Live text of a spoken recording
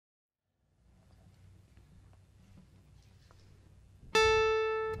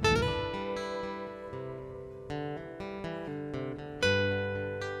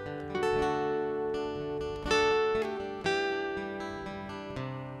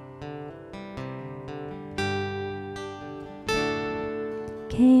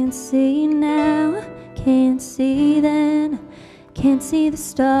Can't see now, can't see then, can't see the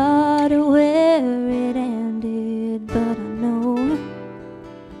start or where it ended, but I know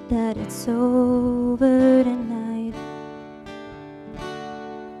that it's over tonight.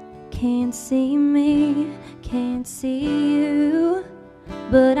 Can't see me, can't see you,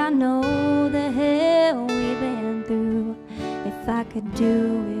 but I know the hell we've been through. If I could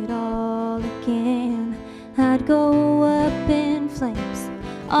do it all again, I'd go up in flames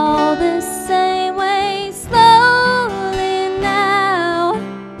all the same way. Slowly now,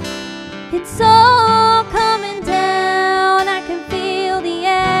 it's all coming down. I can feel the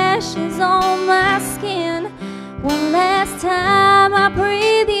ashes on my skin. One last time I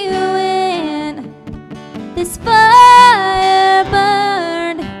breathe you in. This fire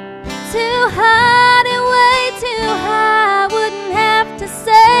burned too hot and way too high. I wouldn't have to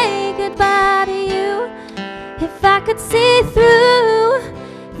say goodbye to you if I could see through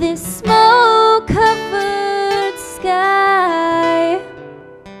this smoke-covered sky.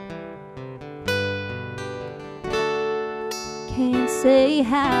 Can't say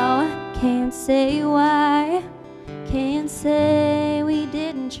how, can't say why, can't say we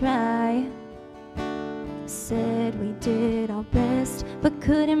didn't try. Said we did our best, but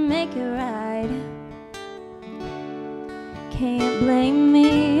couldn't make it right. Can't blame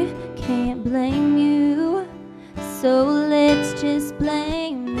me, can't blame you, so let's just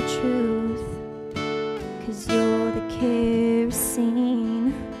blame the truth. 'Cause you're the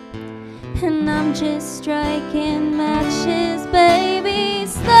kerosene and I'm just striking matches, baby.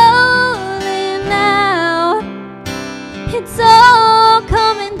 Slowly now, it's all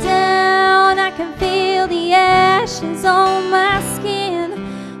coming down. I can feel the ashes on my skin.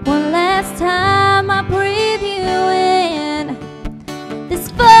 One last time I breathe you in. This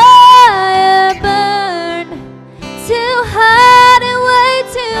fire burned too hot and way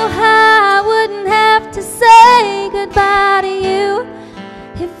too high. I wouldn't have to say goodbye to you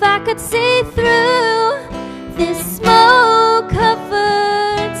if I could see through this